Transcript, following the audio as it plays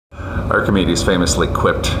Archimedes famously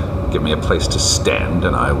quipped, "Give me a place to stand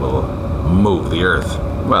and I will move the earth."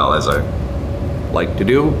 Well, as I like to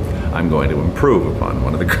do, I'm going to improve upon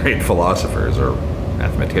one of the great philosophers or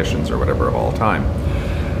mathematicians or whatever of all time.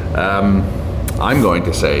 I'm going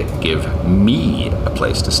to say, give me a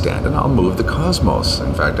place to stand and I'll move the cosmos.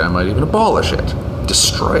 In fact, I might even abolish it,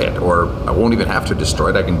 destroy it, or I won't even have to destroy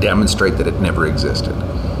it. I can demonstrate that it never existed.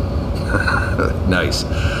 Nice.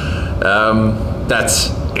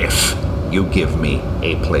 That's if you give me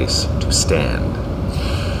a place to stand.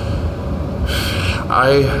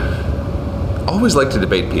 I always like to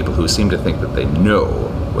debate people who seem to think that they know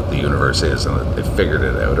what the universe is and that they've figured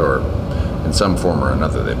it out, or in some form or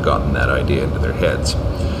another they've gotten that idea into their heads.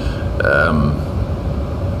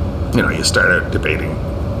 You know, you start out debating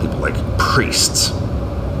people like priests.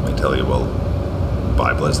 They tell you, well, the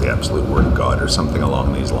Bible is the absolute word of God or something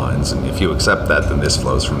along these lines, and if you accept that, then this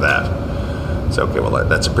flows from that. So, okay, well,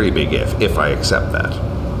 that's a pretty big if I accept that.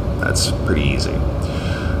 That's pretty easy.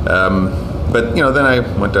 But, you know, then I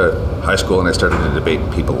went to high school and I started to debate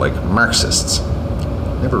people like Marxists.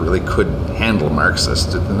 Never really could handle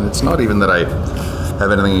Marxists. And it's not even that I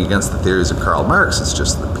have anything against the theories of Karl Marx, it's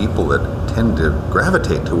just the people that tend to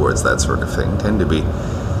gravitate towards that sort of thing tend to be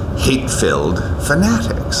hate-filled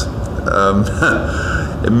fanatics.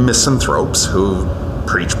 Misanthropes who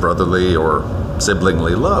preach brotherly or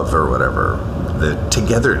siblingly love or whatever, the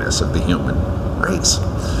togetherness of the human race.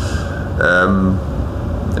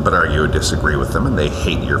 But argue or disagree with them, and they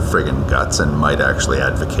hate your friggin' guts and might actually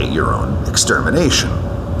advocate your own extermination.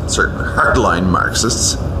 Certain hardline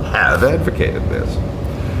Marxists have advocated this.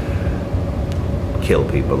 Kill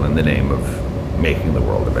people in the name of making the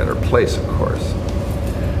world a better place, of course.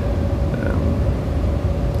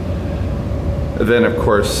 Then, of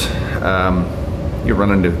course, you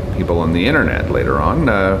run into people on the internet later on,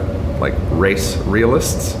 like race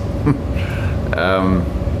realists.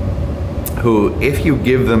 Who, if you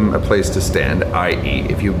give them a place to stand, i.e.,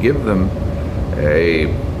 if you give them a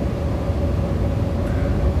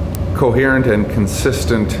coherent and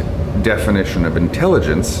consistent definition of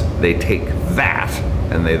intelligence, they take that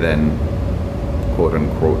and they then, quote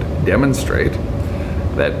unquote, demonstrate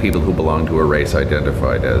that people who belong to a race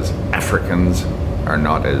identified as Africans are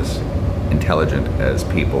not as intelligent as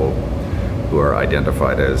people who are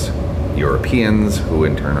identified as Europeans, who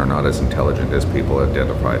in turn are not as intelligent as people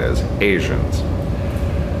identified as Asians.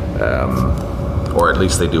 Or at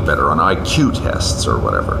least they do better on IQ tests or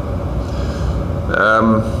whatever.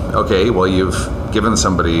 Okay, well, you've given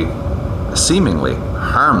somebody a seemingly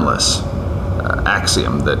harmless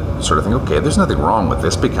axiom that you sort of think, okay, there's nothing wrong with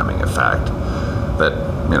this becoming a fact, that,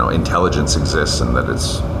 you know, intelligence exists and that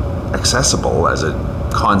it's accessible as a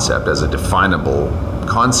concept, as a definable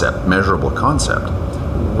concept, measurable concept.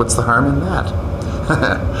 What's the harm in that?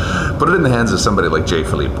 Put it in the hands of somebody like J.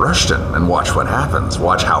 Philippe Rushton and watch what happens.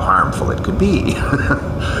 Watch how harmful it could be.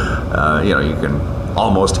 You know, you can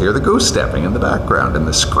almost hear the goose stepping in the background and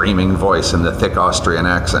the screaming voice and the thick Austrian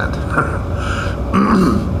accent.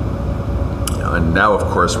 And now, of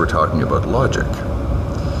course, we're talking about logic,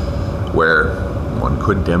 where one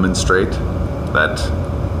could demonstrate that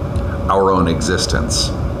our own existence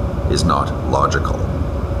is not logical.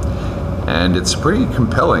 And it's a pretty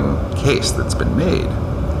compelling case that's been made.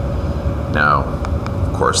 Now,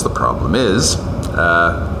 of course, the problem is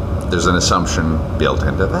there's an assumption built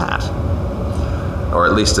into that. Or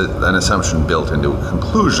at least an assumption built into a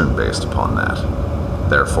conclusion based upon that.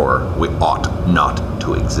 Therefore, we ought not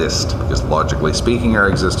to exist, because logically speaking, our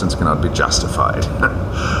existence cannot be justified.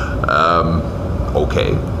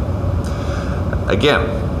 Okay. Again,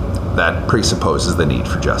 that presupposes the need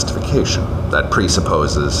for justification. That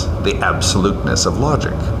presupposes the absoluteness of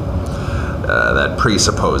logic. That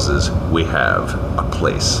presupposes we have a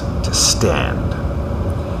place to stand.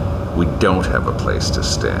 We don't have a place to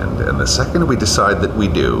stand, and the second we decide that we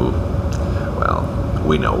do, well,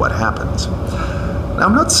 we know what happens. Now,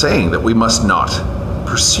 I'm not saying that we must not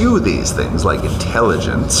pursue these things like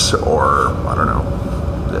intelligence or, I don't know,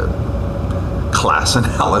 the class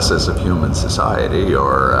analysis of human society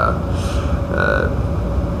or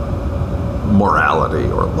morality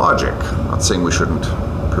or logic. I'm not saying we shouldn't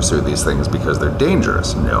pursue these things because they're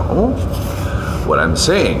dangerous. No. What I'm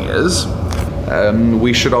saying is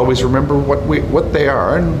we should always remember what they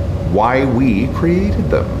are and why we created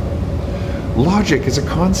them. Logic is a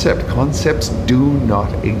concept. Concepts do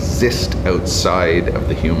not exist outside of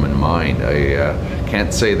the human mind. I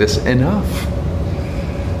can't say this enough.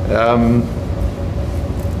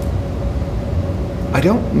 I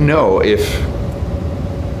don't know if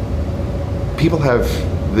people have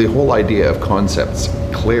the whole idea of concepts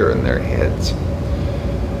clear in their heads.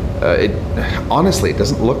 Honestly, it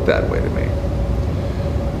doesn't look that way to me.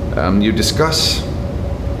 You discuss,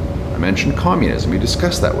 I mentioned communism, you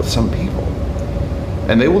discuss that with some people,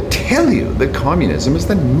 and they will tell you that communism is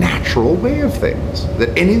the natural way of things,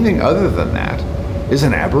 that anything other than that is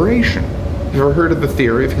an aberration. Have you ever heard of the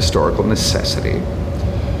theory of historical necessity?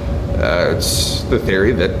 It's the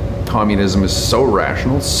theory that communism is so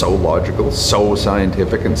rational, so logical, so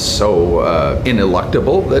scientific, and so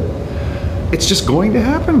ineluctable that it's just going to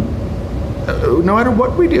happen. No matter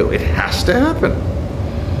what we do, it has to happen.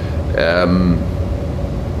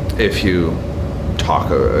 If you talk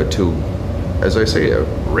to, as I say, a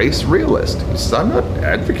race realist, he says, I'm not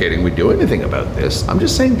advocating we do anything about this. I'm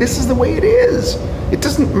just saying this is the way it is. It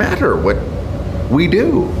doesn't matter what we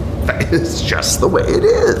do. It's just the way it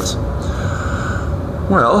is.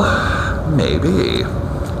 Well, maybe,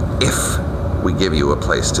 if we give you a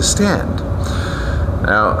place to stand.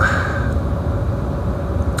 Now,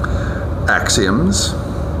 axioms,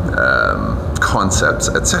 concepts,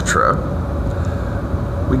 etc.,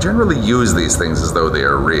 we generally use these things as though they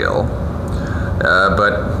are real,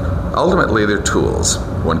 but ultimately they're tools.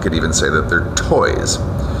 One could even say that they're toys.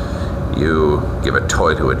 You give a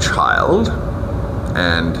toy to a child,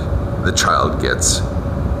 and the child gets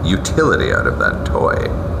utility out of that toy.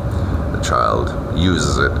 The child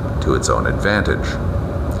uses it to its own advantage.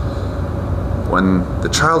 When the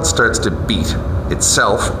child starts to beat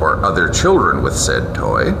itself or other children with said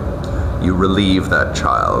toy, you relieve that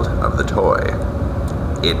child of the toy.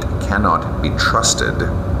 It cannot be trusted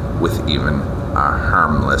with even a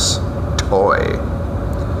harmless toy.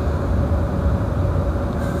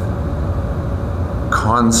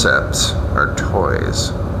 Concepts are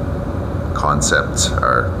toys. Concepts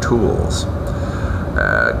are tools.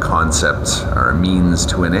 Concepts are a means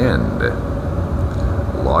to an end.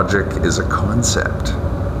 Logic is a concept.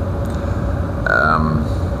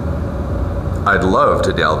 I'd love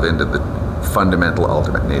to delve into the fundamental,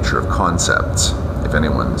 ultimate nature of concepts, if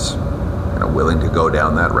anyone's willing to go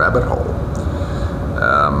down that rabbit hole.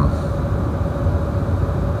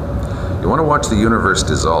 You want to watch the universe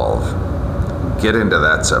dissolve? Get into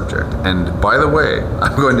that subject. And by the way,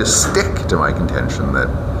 I'm going to stick to my contention that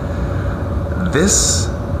this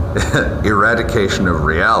eradication of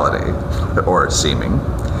reality, or seeming,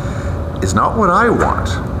 is not what I want.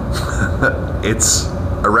 It's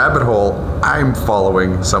a rabbit hole I'm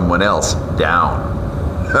following someone else down.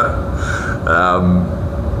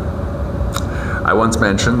 I once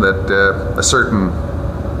mentioned that a certain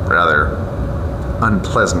rather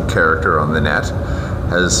unpleasant character on the net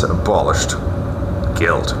has abolished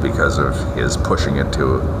guilt because of his pushing it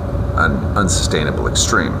to an unsustainable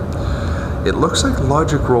extreme. It looks like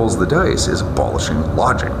Logic Rolls the Dice is abolishing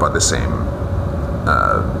logic by the same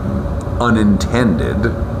unintended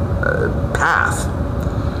path.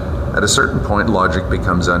 At a certain point, logic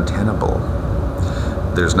becomes untenable.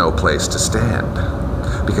 There's no place to stand.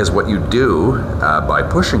 Because what you do by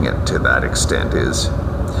pushing it to that extent is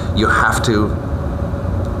you have to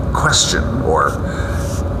question, or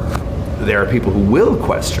there are people who will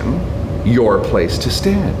question your place to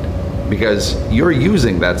stand because you're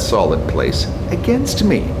using that solid place against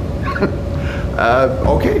me.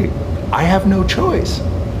 Okay, I have no choice.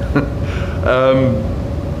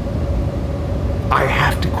 I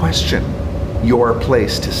have to question your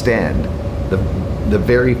place to stand, the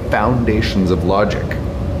very foundations of logic.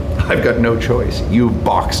 I've got no choice. You've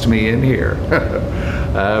boxed me in here.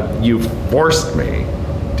 You've forced me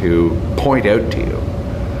to point out to you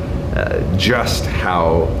just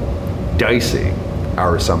how dicey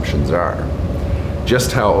our assumptions are,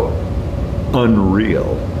 just how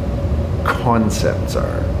unreal concepts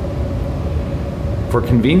are. For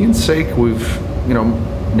convenience sake, we've,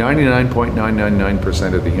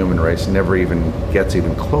 99.999% of the human race never even gets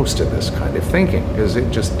even close to this kind of thinking because it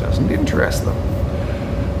just doesn't interest them.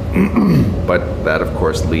 But that, of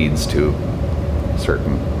course, leads to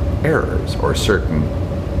certain errors or certain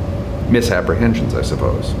misapprehensions, I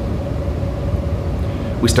suppose.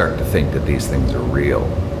 We start to think that these things are real.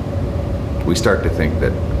 We start to think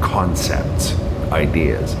that concepts,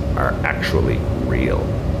 ideas, are actually real.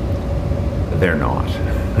 They're not.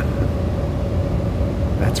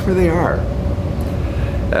 That's where they are.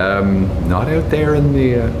 Not out there in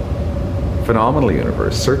the phenomenal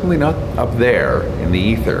universe, certainly not up there in the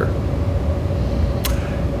ether.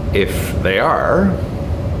 If they are,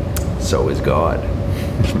 so is God.